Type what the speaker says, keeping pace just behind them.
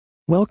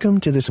Welcome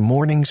to this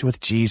Mornings with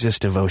Jesus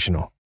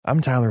devotional. I'm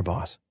Tyler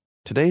Boss.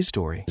 Today's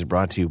story is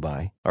brought to you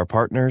by our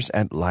partners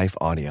at Life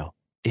Audio.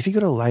 If you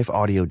go to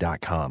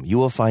lifeaudio.com, you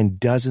will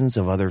find dozens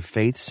of other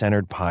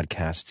faith-centered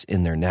podcasts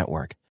in their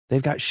network.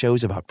 They've got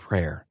shows about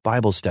prayer,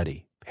 Bible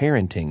study,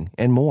 parenting,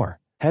 and more.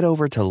 Head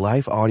over to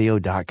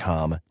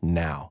lifeaudio.com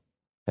now.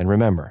 And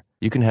remember,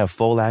 you can have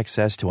full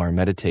access to our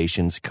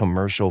meditations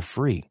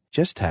commercial-free.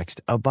 Just text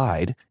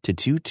ABIDE to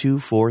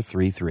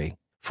 22433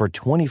 for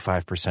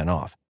 25%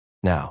 off.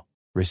 Now,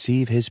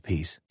 receive His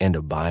peace and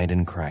abide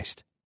in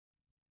Christ.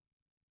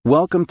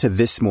 Welcome to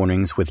This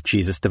Mornings with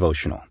Jesus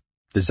devotional,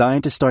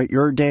 designed to start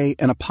your day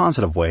in a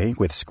positive way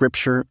with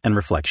scripture and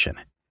reflection.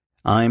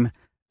 I'm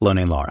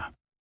Lone Lara.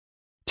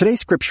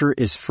 Today's scripture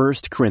is 1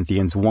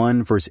 Corinthians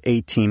 1, verse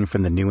 18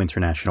 from the New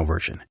International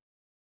Version.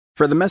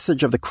 For the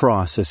message of the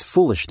cross is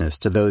foolishness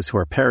to those who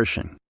are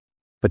perishing,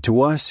 but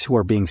to us who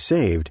are being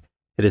saved,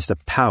 it is the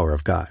power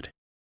of God.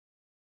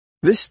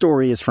 This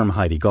story is from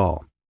Heidi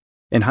Gall.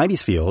 In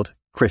Heidi's field,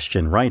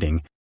 Christian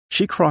writing,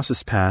 she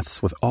crosses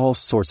paths with all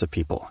sorts of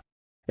people.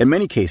 In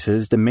many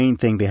cases, the main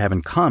thing they have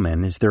in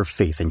common is their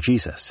faith in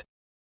Jesus.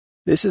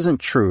 This isn't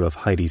true of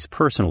Heidi's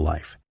personal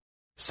life.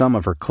 Some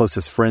of her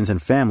closest friends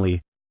and family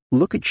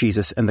look at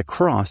Jesus and the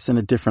cross in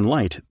a different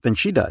light than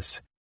she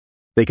does.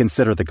 They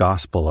consider the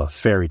gospel a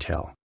fairy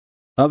tale.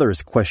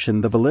 Others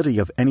question the validity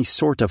of any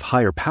sort of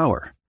higher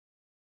power.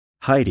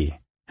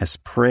 Heidi has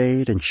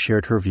prayed and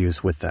shared her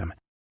views with them,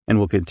 and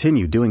will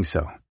continue doing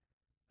so.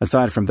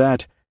 Aside from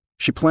that,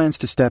 she plans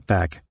to step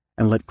back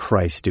and let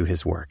Christ do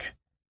His work.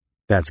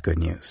 That's good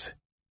news.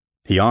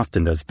 He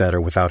often does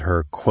better without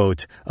her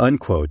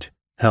quote-unquote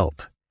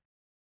help.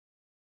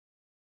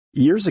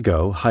 Years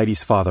ago,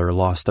 Heidi's father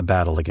lost a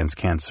battle against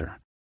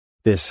cancer.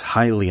 This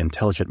highly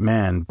intelligent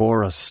man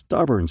bore a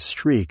stubborn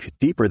streak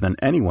deeper than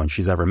anyone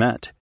she's ever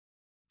met.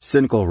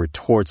 Cynical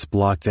retorts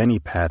blocked any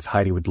path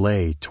Heidi would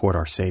lay toward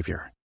our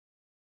Savior.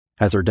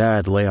 As her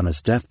dad lay on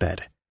his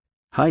deathbed,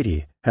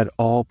 Heidi had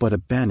all but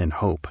abandoned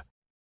hope,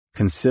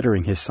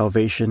 considering his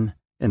salvation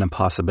an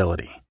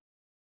impossibility.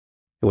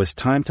 It was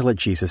time to let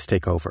Jesus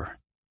take over.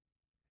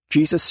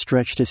 Jesus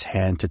stretched His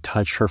hand to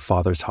touch her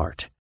father's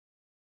heart.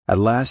 At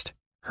last,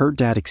 her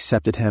dad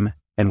accepted Him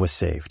and was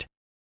saved.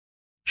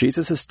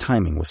 Jesus'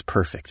 timing was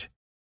perfect.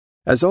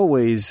 As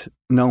always,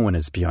 no one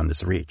is beyond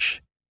His reach.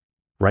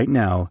 Right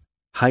now,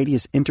 Heidi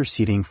is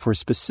interceding for a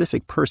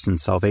specific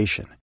person's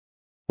salvation.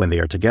 When they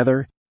are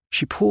together,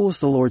 she pulls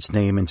the Lord's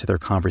name into their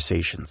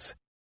conversations.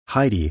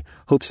 Heidi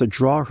hopes to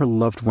draw her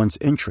loved one's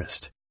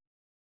interest.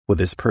 Will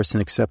this person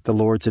accept the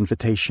Lord's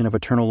invitation of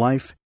eternal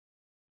life?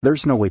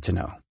 There's no way to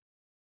know.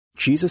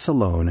 Jesus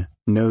alone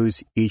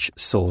knows each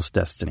soul's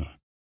destiny.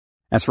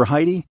 As for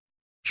Heidi,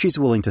 she's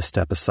willing to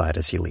step aside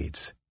as He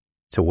leads,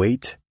 to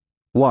wait,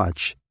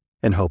 watch,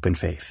 and hope in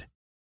faith.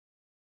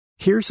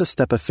 Here's a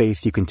step of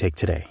faith you can take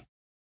today.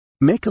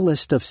 Make a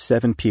list of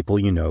 7 people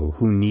you know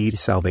who need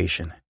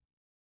salvation.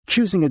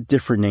 Choosing a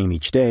different name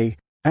each day,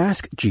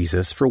 ask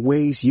Jesus for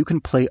ways you can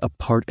play a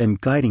part in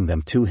guiding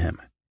them to Him.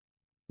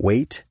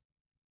 Wait,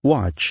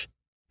 watch,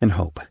 and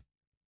hope.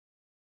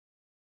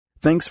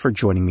 Thanks for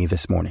joining me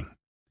this morning.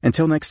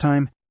 Until next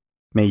time,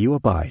 may you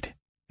abide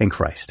in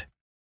Christ.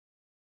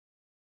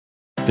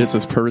 This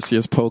is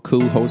Perseus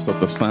Poku, host of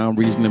the Sound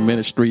Reasoning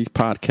Ministry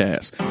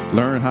podcast.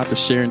 Learn how to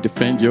share and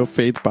defend your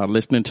faith by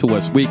listening to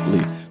us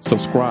weekly.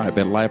 Subscribe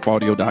at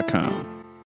lifeaudio.com.